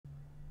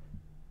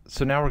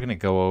So now we're going to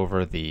go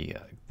over the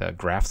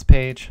graphs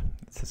page.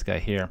 It's this guy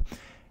here.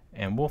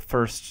 And we'll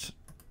first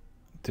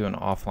do an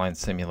offline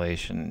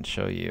simulation and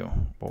show you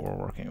what we're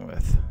working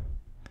with.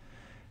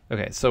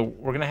 Okay, so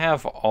we're going to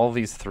have all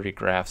these three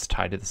graphs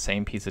tied to the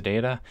same piece of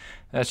data.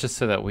 That's just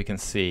so that we can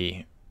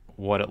see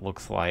what it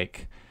looks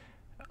like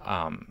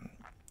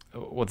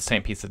what the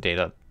same piece of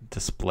data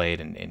displayed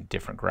in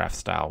different graph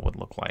style would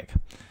look like.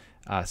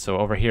 So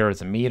over here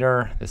is a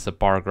meter, this is a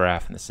bar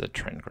graph, and this is a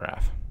trend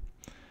graph.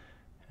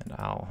 And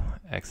I'll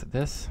exit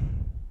this.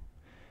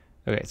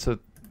 Okay, so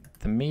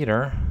the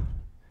meter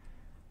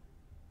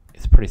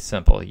is pretty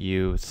simple.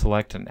 You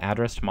select an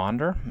address to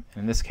monitor.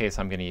 In this case,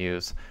 I'm going to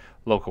use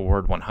local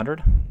word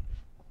 100.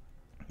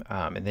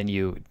 And then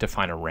you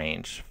define a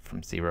range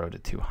from 0 to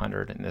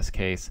 200 in this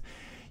case.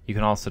 You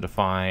can also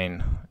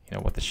define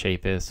what the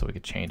shape is, so we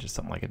could change it to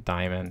something like a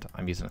diamond.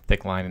 I'm using a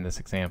thick line in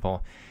this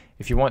example.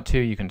 If you want to,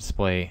 you can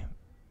display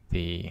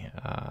the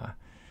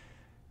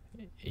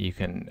you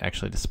can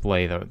actually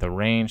display the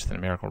range, the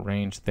numerical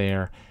range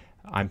there.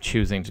 I'm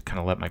choosing to kind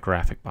of let my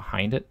graphic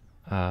behind it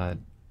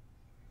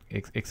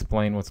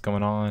explain what's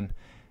going on,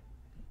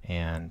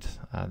 and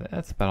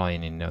that's about all you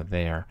need to know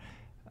there.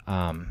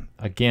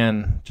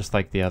 Again, just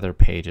like the other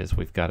pages,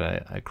 we've got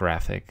a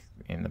graphic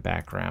in the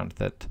background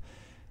that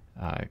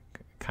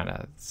kind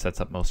of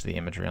sets up most of the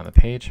imagery on the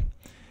page.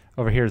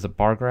 Over here is a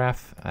bar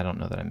graph. I don't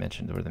know that I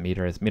mentioned where the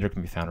meter is. Meter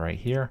can be found right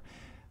here.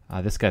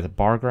 This guy's a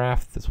bar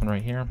graph, this one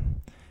right here.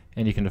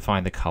 And you can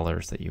define the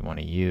colors that you want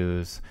to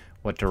use,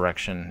 what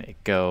direction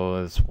it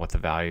goes, what the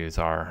values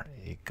are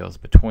it goes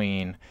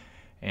between,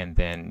 and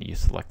then you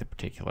select the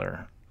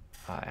particular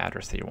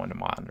address that you want to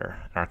monitor.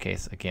 In our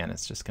case, again,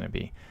 it's just going to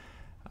be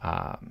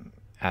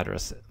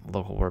address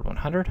local word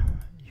 100.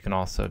 You can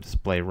also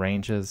display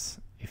ranges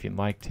if you'd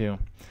like to.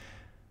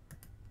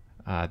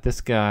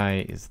 This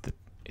guy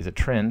is a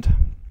trend,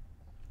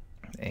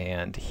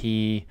 and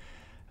he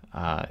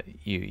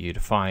you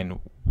define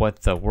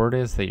what the word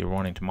is that you're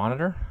wanting to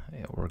monitor.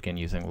 We're again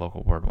using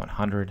local word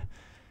 100,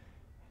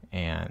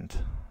 and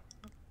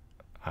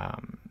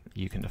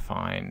you can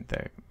define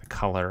the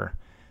color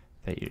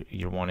that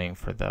you're wanting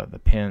for the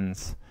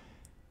pins,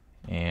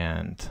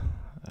 and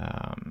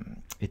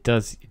it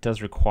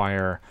does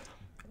require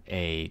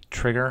a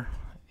trigger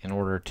in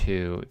order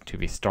to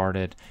be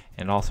started,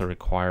 and also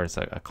requires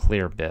a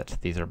clear bit.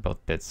 These are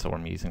both bits, so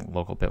I'm using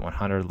local bit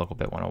 100, local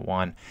bit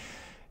 101.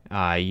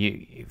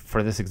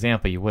 For this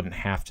example, you wouldn't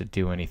have to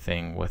do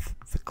anything with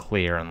the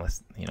clear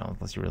unless you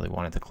really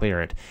wanted to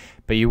clear it,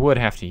 but you would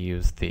have to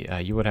use the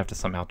you would have to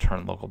somehow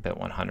turn local bit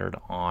 100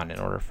 on in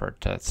order for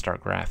it to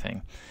start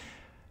graphing.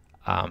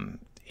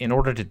 In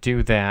order to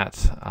do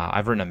that,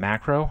 I've written a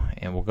macro,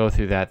 and we'll go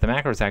through that. The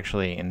macro is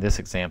actually, in this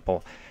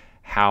example,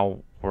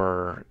 how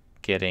we're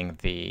getting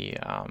the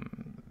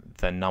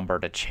number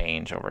to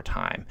change over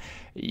time.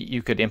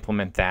 You could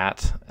implement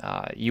that.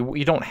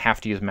 You don't have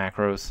to use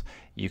macros.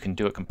 You can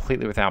do it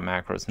completely without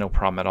macros, no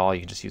problem at all.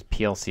 You can just use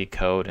PLC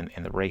code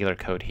and the regular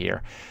code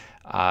here.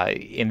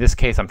 In this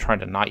case, I'm trying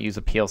to not use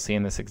a PLC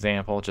in this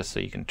example, just so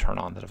you can turn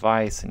on the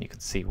device and you can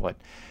see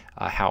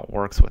how it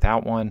works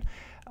without one.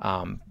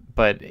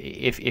 But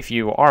if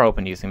you are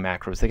open to using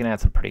macros, they can add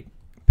some pretty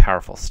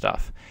powerful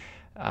stuff.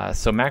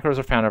 So macros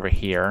are found over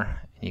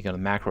here. You go to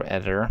the macro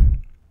editor,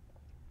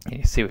 and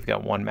you see we've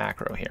got one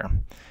macro here.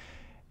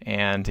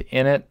 And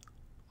in it,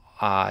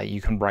 you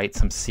can write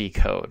some C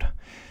code.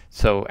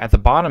 So at the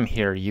bottom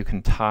here, you can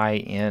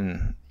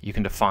you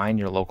can define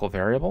your local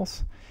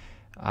variables.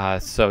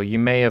 So you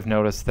may have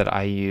noticed that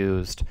I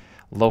used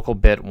local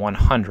bit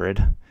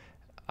 100.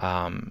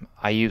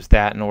 I used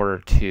that in order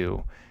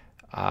to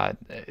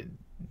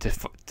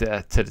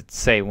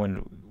say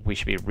when we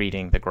should be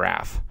reading the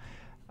graph.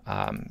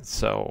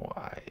 So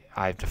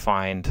I've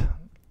defined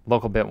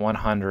local bit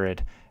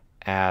 100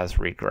 as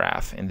read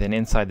graph, and then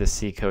inside the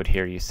C code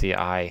here you see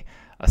I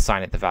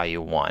assign it the value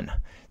 1,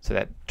 so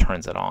that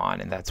turns it on,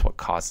 and that's what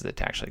causes it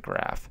to actually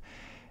graph.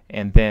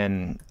 And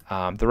then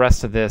the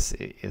rest of this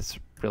is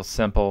real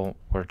simple.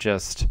 We're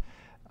just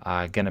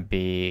going to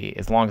be,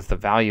 as long as the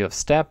value of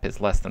step is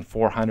less than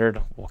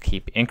 400, we'll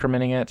keep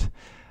incrementing it.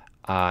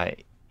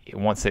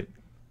 Once it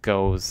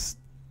goes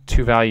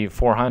to value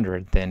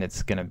 400, then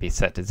it's going to be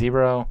set to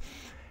 0,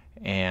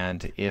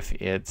 and if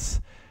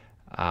it's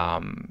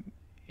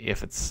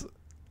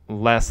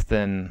less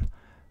than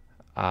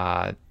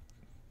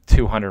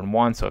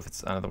 201, so in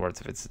other words,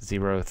 if it's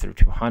 0 through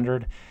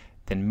 200,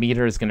 then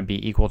meter is going to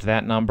be equal to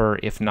that number.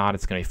 If not,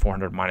 it's going to be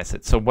 400 minus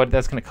it. So what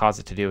that's going to cause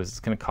it to do is it's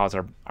going to cause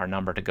our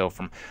number to go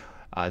from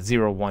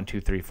 0, 1, 2,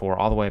 3, 4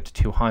 all the way up to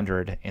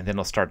 200, and then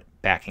it'll start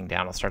backing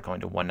down. It'll start going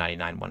to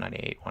 199,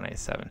 198,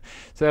 197.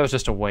 So that was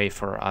just a way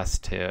for us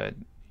to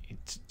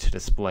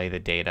display the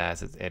data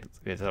as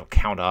it'll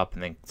count up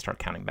and then start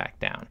counting back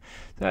down.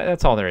 So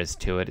that's all there is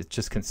to it. It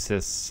just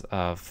consists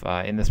of,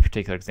 in this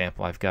particular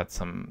example, I've got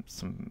some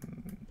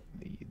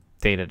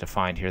data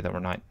defined here that we're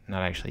not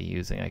actually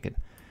using. I could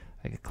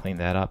clean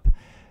that up,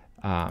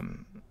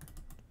 and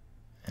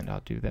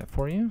I'll do that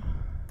for you.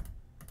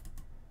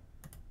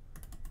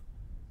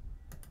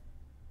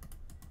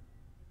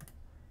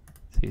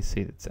 you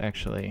see it's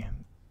actually,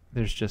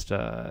 there's just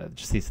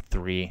these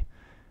 3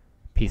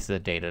 pieces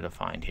of data to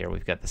find here.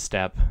 We've got the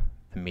step,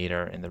 the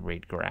meter, and the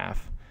read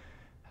graph.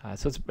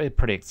 So it's a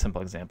pretty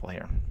simple example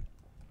here.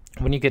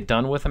 When you get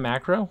done with a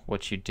macro,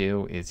 what you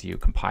do is you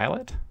compile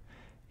it,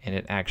 and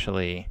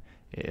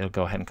it'll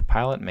go ahead and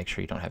compile it and make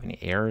sure you don't have any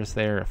errors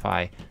there. If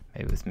I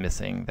maybe was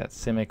missing that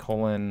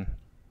semicolon,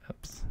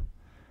 oops,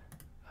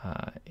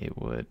 it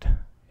would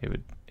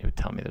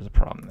tell me there's a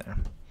problem there.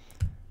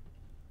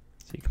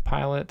 So you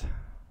compile it,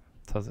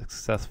 tells it's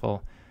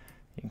successful.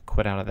 You can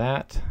quit out of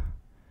that,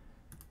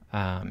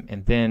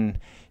 and then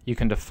you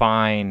can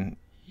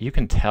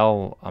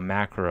tell a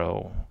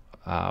macro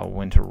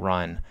when to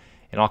run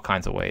in all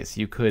kinds of ways.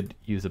 You could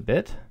use a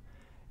bit,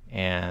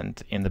 and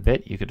in the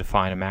bit you could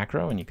define a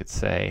macro, and you could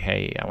say,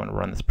 hey, I want to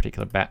run this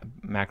particular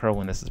macro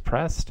when this is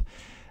pressed,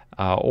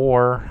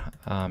 or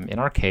in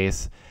our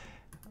case,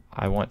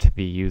 I want to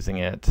be using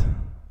it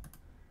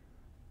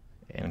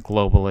and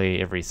globally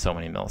every so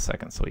many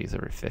milliseconds, so we use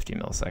every 50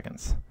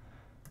 milliseconds.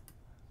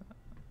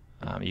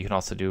 You can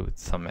also do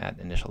some at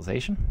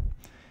initialization.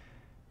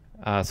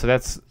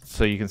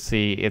 So you can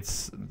see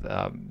it's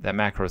that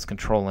macro is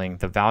controlling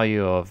the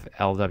value of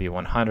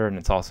LW100, and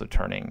it's also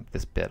turning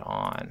this bit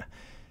on.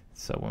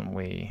 So when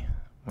we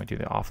do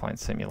the offline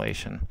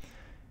simulation,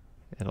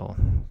 it'll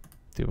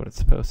do what it's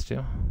supposed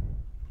to,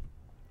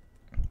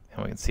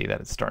 and we can see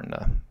that it's starting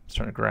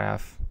to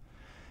graph,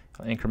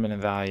 increment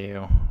in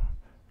value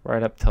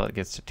right up till it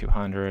gets to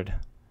 200,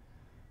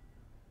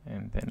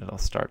 and then it'll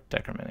start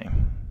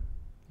decrementing.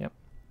 Yep.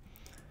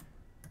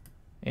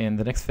 In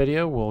the next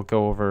video, we'll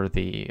go over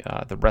the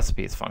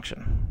recipes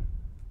function.